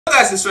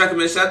Guys, it's Racker,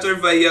 man. Shout out to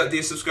everybody out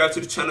there. Subscribe to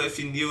the channel if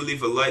you're new.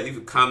 Leave a like, leave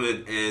a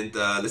comment, and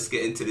let's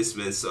get into this,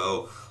 man.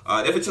 So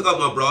definitely check out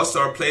my Brawl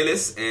Star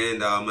playlist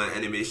and my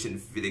animation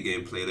video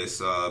game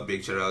playlist.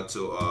 Big shout out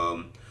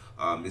to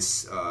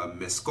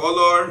Miss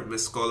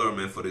Scholar,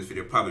 man, for this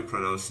video. Probably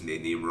pronouncing their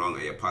name wrong.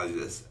 I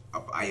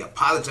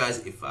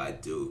apologize if I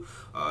do.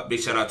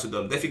 Big shout out to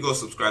them. Definitely go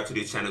subscribe to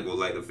their channel. Go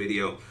like the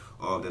video.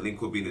 The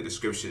link will be in the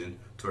description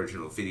to the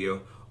original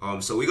video.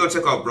 So we're gonna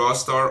check out Brawl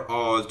Star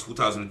all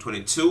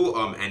 2022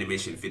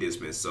 animation videos,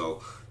 man.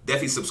 So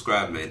definitely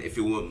subscribe, man. If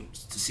you want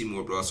to see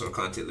more Brawl Star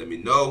content, let me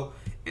know,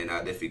 and I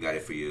definitely got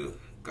it for you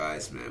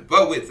guys, man.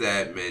 But with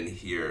that, man,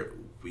 here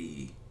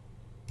we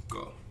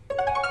go.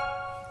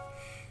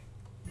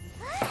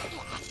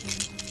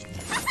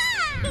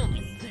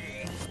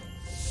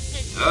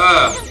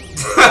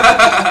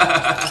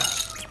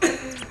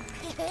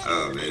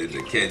 Oh man,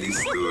 the candy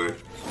store.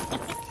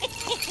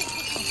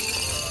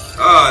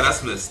 Oh,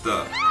 that's messed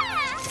up.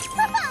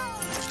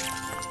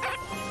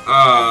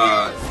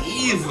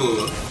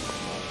 Evil.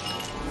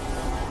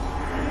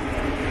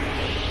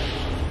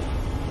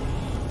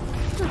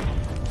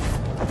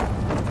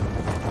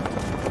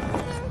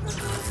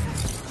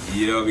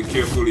 Yeah, be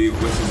careful what you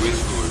wish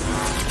for, man.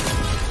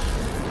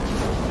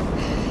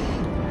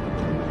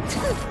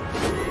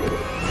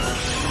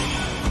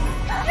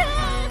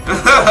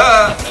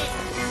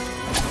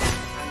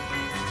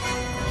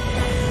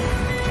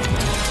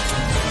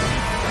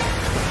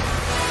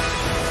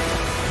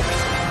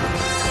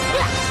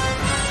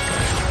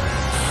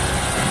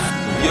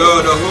 Yo,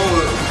 the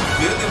whole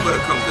building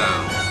better come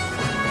down.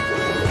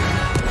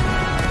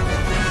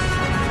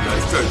 Yo,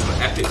 it's turned to an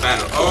epic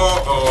battle.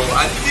 Oh,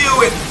 I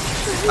knew it!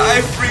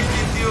 I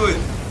freaking knew it!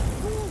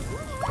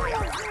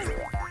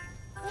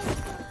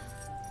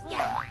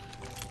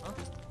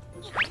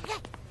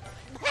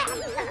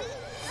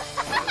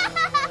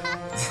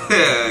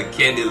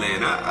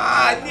 Candyland. I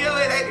knew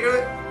it, I knew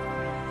it!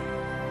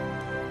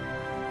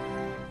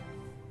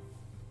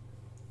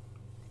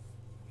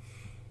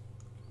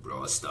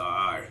 Brawl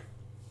Star.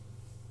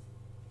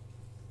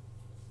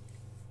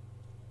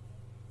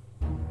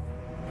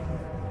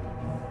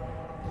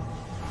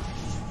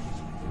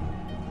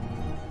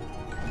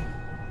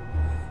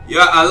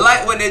 Yeah, I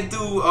like when they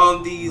do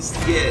these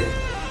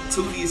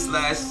 2D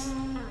slash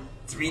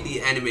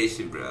 3D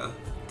animation, bro.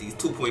 These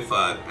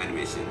 2.5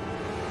 animation.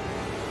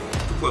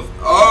 2.5.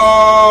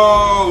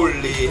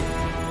 Holy!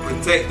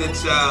 Protect the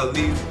child.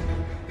 Leave.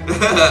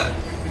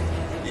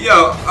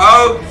 Yo,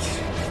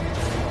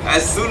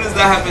 as soon as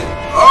that happened,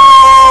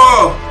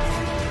 oh!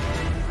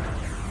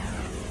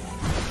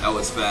 That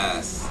was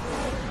fast.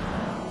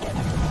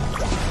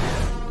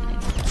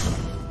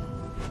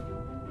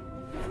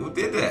 Who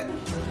did that?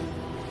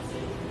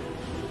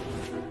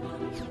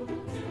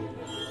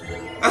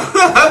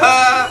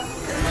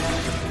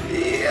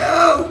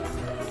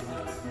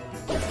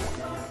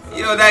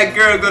 Yo, that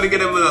girl gonna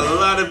get him in a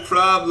lot of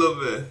problems,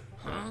 man.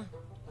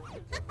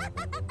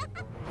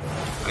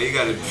 Oh, you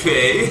gotta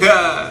pay.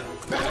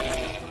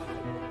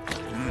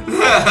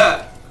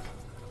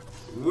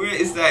 Where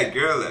is that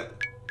girl at?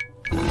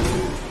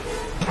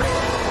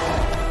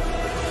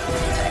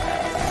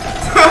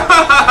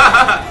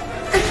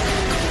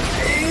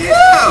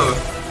 Yo!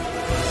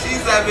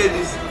 She's having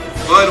this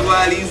fun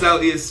while he's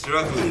out here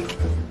struggling.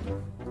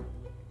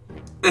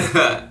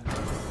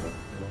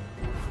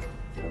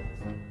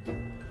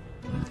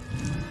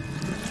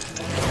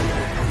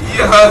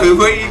 Yo,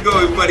 where you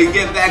going, buddy?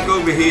 Get back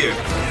over here.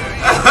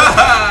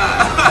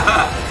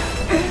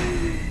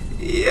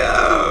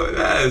 Yo,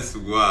 that's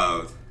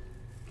wild.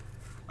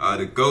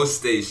 The ghost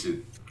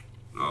station.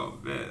 Oh,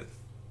 man.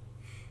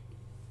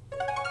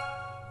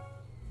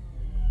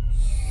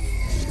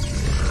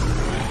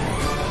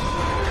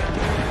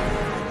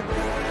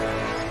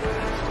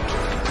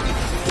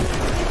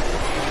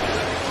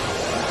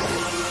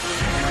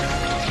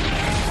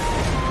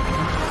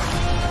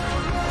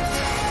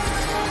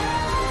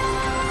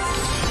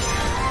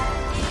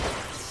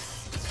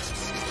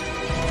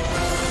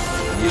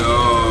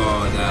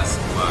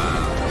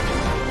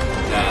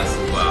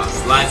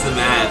 Slice him in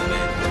half,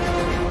 man.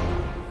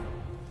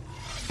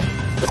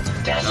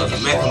 That was a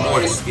Mecha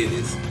Mortis skin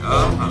is.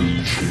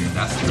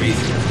 That's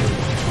crazy.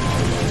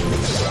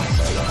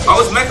 Oh,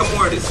 it's Mecha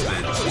Mortis,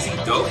 man. Is he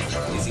dope?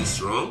 Is he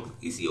strong?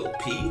 Is he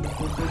OP? Is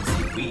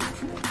he weak?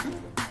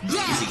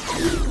 Is he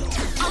cool?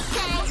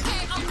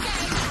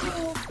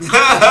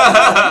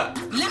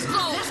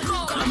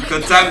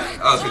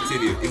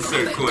 Continue.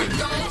 Insert coin.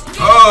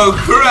 Oh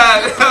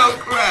crap! Oh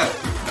crap!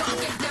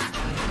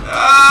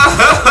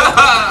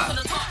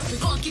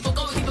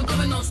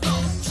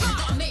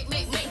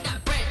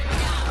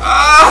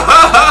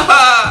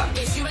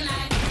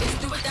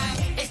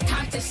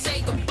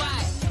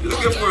 You're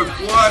looking for a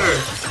quarter.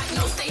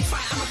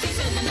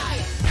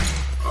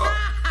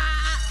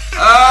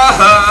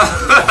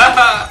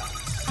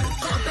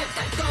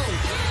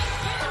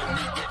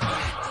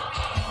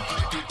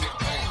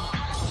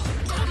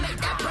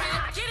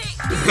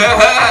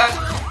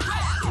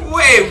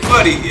 Wait,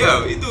 buddy,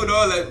 yo, you doing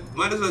all that?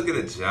 Might as well get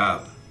a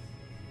job.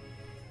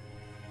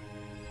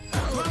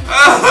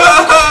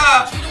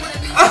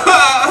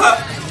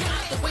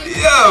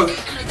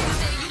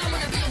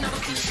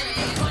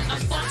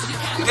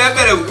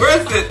 it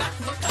worth it?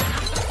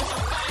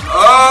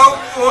 Oh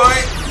boy.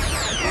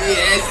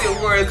 Yeah, is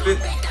it worth it?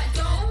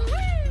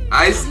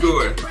 I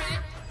score.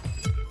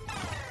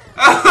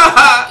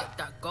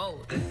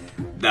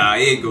 Nah, I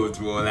ain't going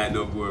through all that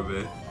no more,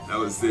 man. That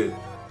was it.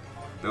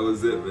 That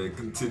was it, man.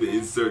 Continue to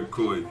insert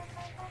coin.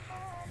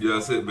 Yeah,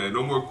 that's it, man.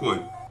 No more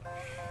coin.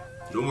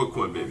 No more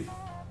coin, baby.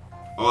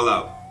 All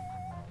out.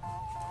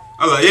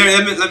 Oh, yeah,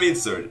 let me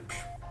insert it.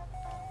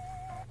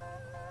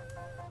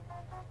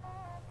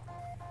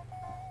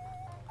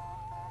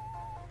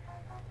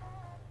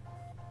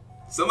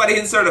 Somebody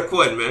insert a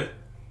coin, man.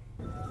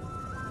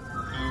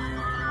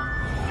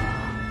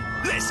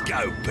 Let's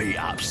go beat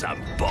up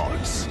some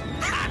bots.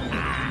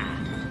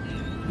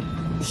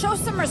 Show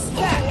some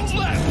respect. Oh,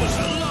 that was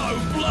a low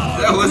blow.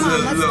 That was Come on,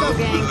 a let's low go,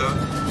 gang. blow.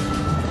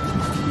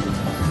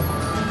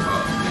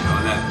 Oh, man,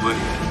 all that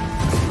money.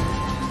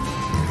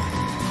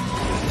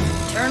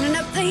 Turning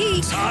up the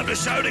heat. Time to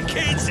show the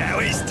kids how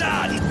it's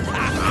done. I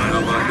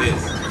don't know about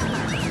this.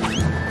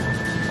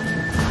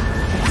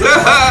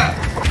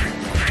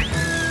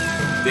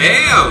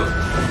 Damn!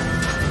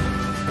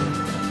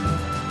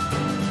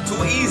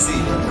 Too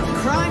easy.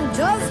 Crime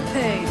does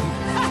pay.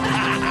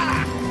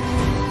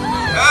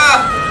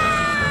 Ah!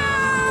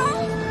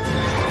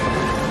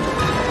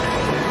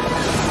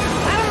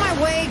 Out of my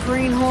way,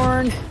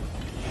 greenhorn.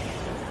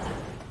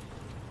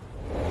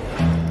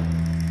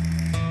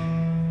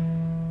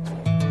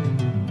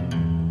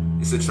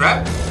 It's a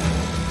trap?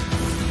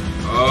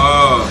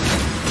 Oh.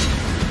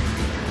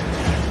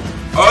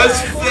 Oh,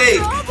 it's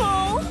fake.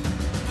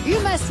 You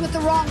messed with the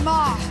wrong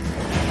mob.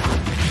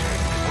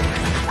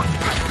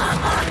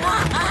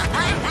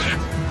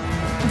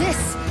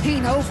 This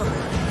ain't over.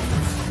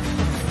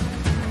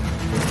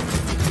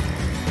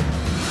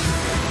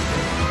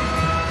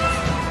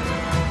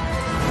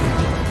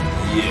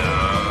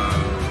 Yeah.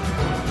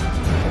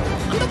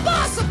 I'm the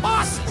boss of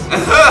bosses.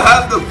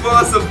 I'm the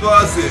boss of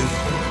bosses.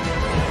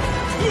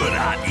 Put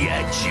out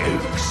your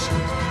jukes.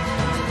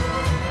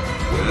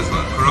 Yeah, that's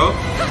my crow.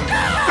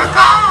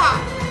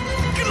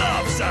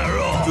 Gloves are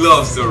off.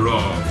 Gloves are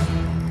off.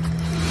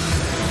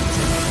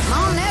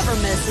 Mom never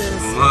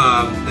misses.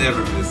 Mom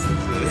never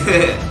misses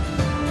it.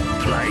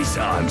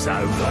 Playtime's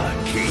over,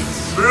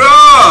 kids.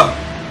 Bro!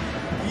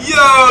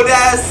 Yo,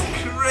 that's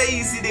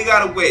crazy. They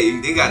got away.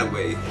 They got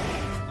away.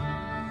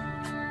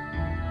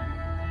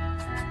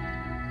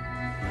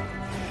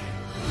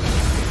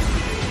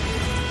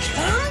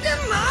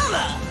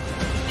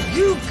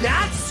 You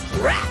got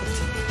scrapped.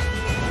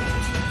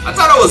 I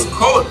thought it was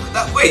cold.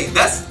 Wait,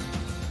 that's...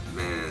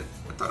 Man,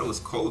 I thought it was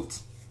cold.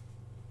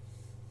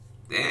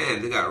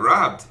 Damn, they got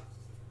robbed.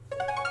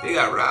 They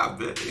got robbed,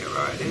 man. They got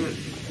robbed. Damn.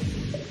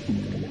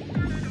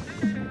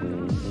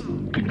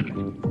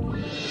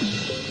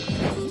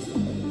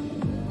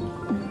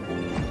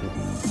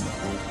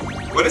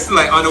 What is it,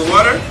 like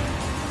underwater?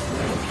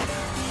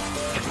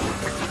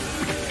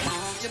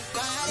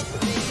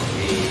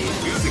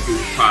 Hey, music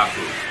is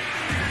popping.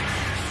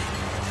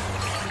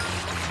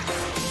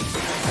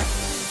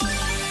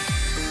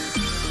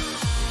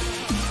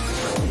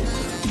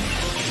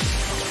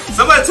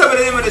 Somebody tell me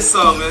the name of this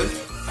song, man.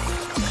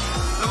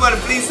 Somebody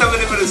please tell me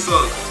the name of this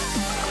song.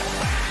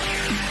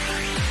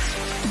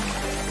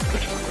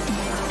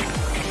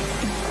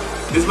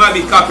 This might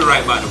be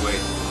copyright, by the way.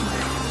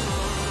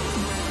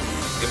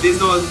 If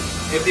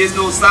there's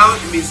no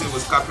sound, it means it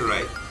was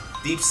copyright.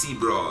 Deep Sea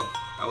Brawl.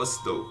 That was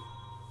dope.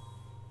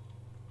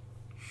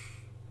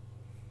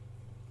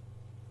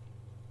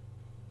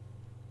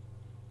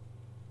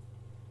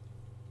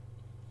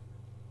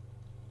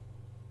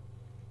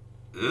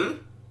 Huh?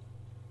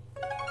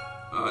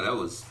 Oh, that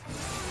was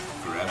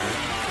forever.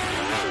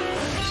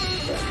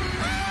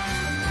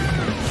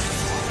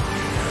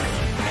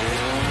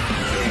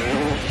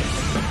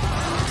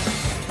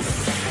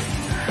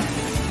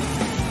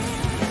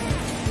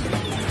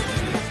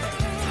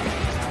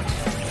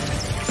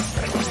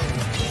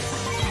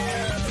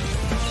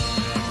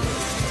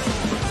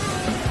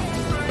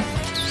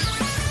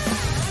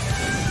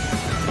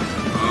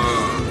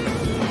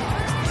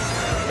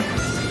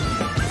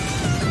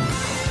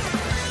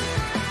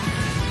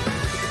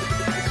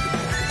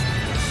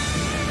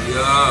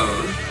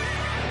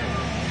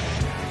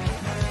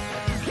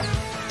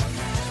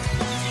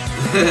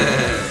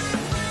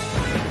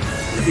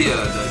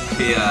 Yeah, the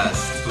chaos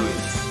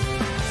twins.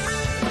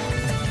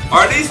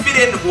 Are these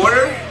videos in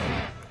order?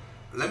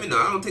 Let me know.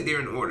 I don't think they're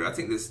in order. I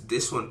think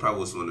this one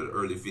probably was one of the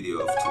early video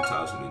of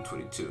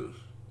 2022.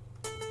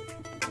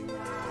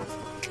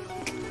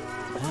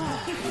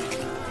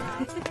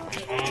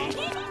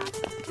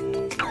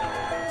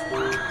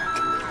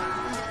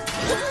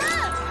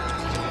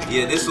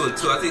 Yeah, this one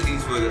too. I think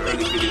these were the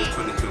early videos of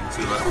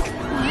 2022.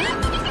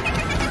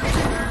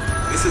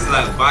 This is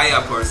like buy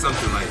up or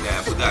something like that.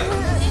 I forgot.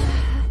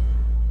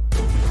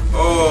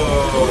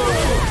 Oh.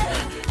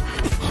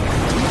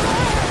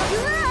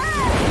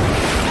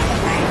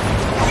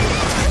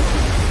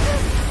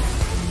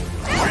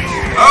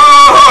 Oh,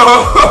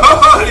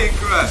 holy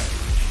crap.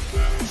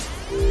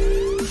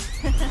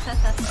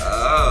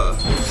 Oh.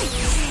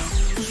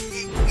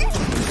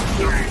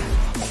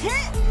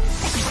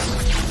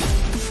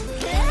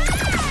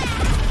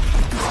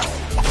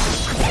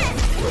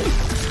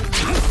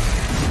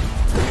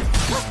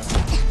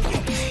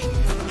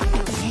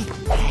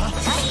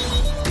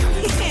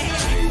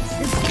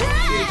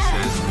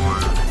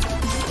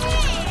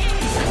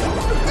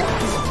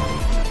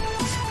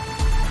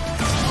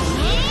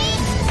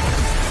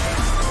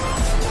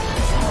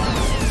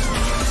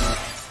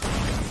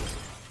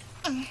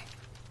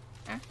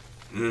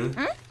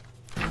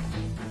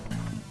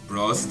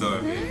 Brawl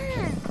Star,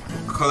 man.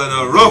 Calling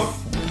a roof.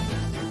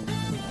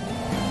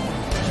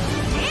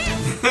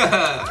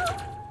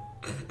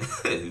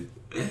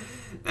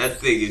 That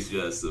thing is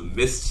just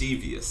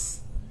mischievous.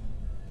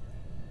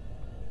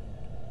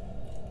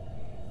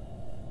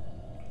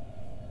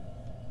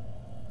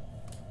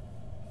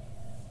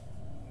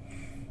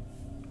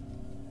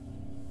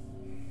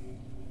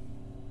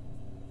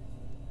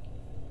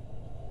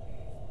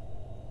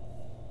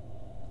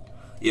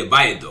 Yeah,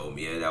 buy it though,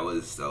 yeah, that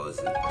was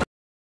it.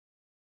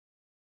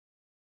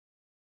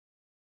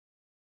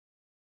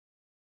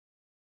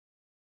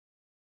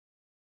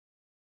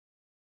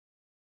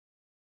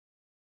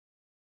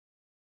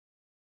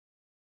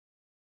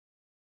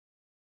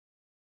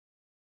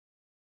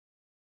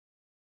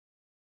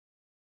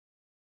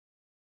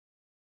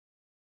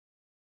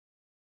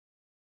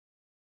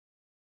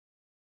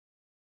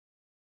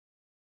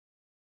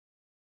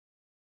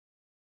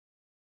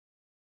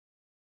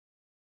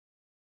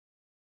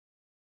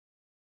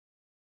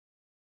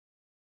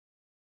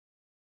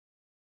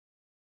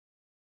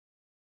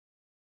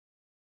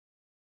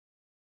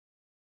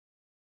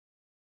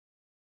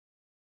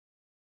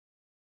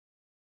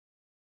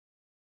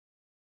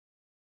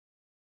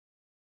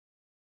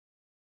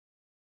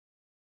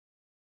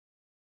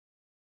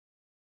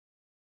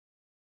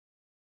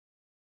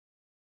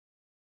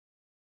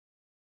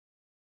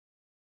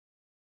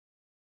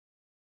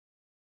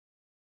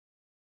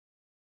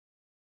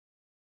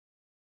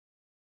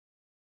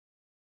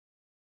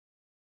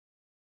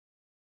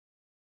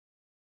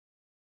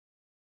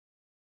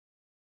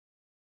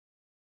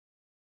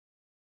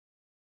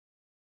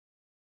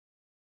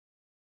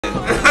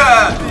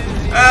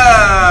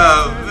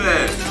 Oh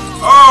man!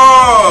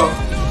 Oh!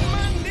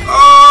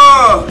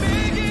 Oh!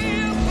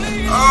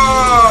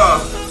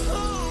 Oh!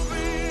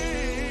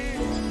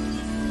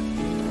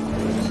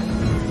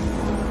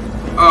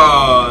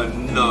 Oh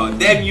no!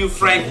 Damn you,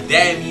 Frank!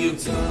 Damn you!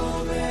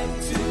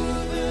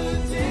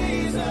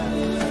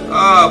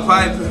 Oh,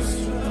 Piper!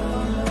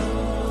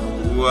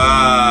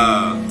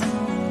 Wow!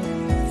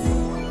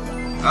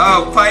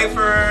 Oh,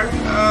 Piper!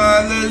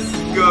 Let's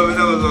go!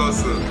 That was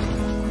awesome.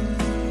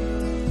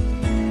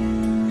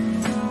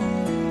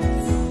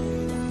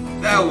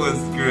 That was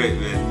great,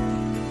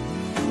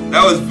 man.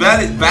 That was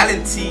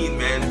Valentine,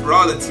 man.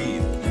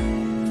 Brawlatine.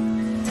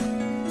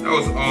 That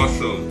was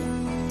awesome.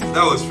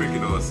 That was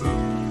freaking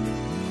awesome.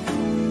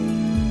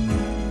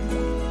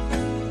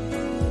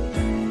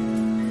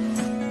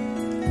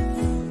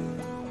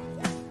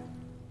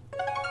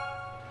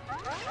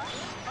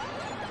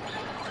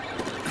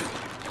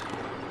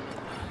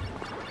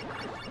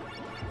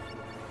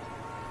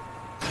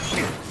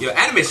 Your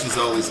animations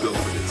always go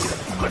for this.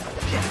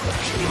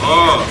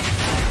 Oh.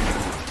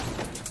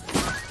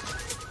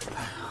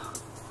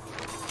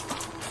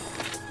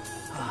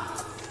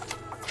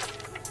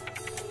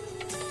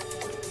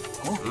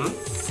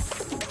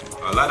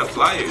 A lot of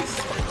flyers.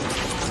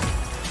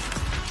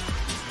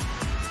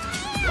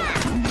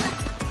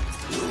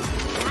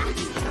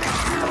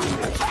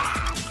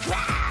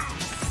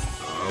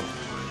 Oh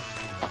boy.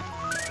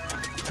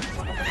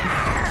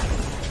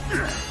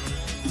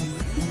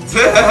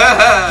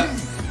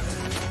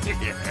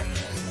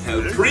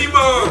 El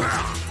Primo.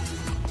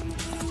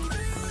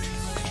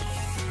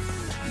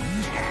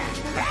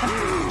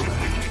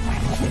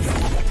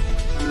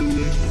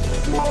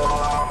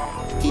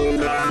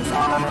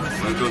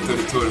 Let's go to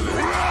the tournament.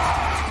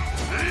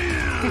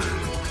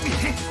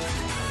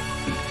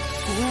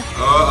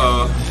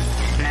 Uh-oh.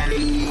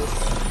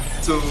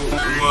 2,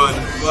 1,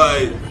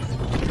 fight.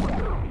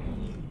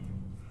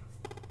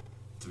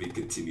 To be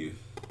continued.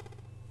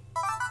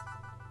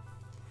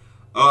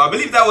 I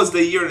believe that was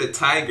the Year of the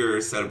Tiger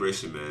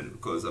celebration, man.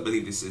 Because I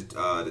believe this is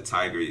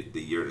the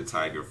Year of the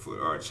Tiger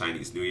for our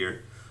Chinese New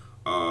Year.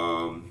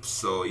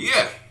 So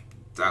yeah,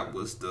 that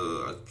was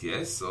the, I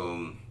guess,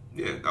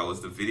 yeah, that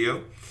was the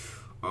video.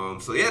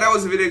 So yeah, that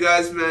was the video,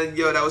 guys, man.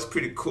 Yo, that was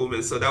pretty cool,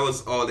 man. So that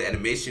was all the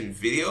animation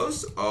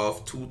videos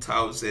of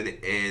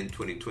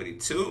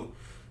 2022.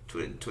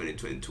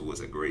 2022 was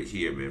a great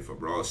year, man, for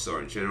Brawl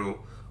Star in general.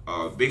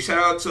 Big shout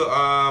out to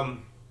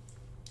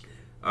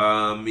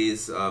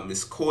Miss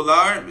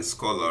Kolar,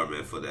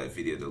 man, for that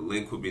video. The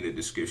link will be in the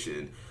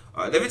description.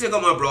 Let me check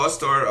out my Brawl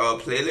Star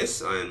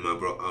playlist and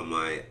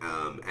my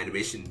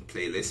animation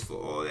playlist for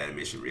all the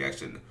animation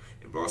reaction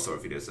and Brawl Star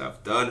videos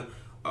I've done.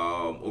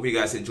 Hope you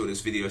guys enjoyed this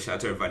video. Shout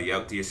out to everybody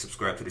out there.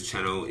 Subscribe to the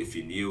channel if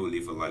you're new.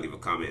 Leave a like, leave a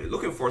comment. And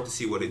looking forward to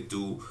see what they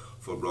do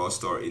for Brawl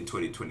Star in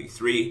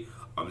 2023.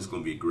 It's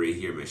gonna be great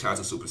here, man. Shout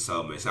out to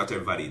Supercell, man. Shout out to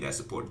everybody that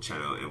support the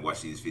channel and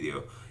watch these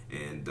videos.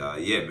 And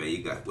yeah,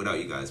 man, without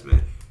you guys,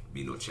 man,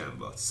 be no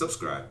channel.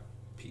 Subscribe.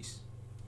 Peace.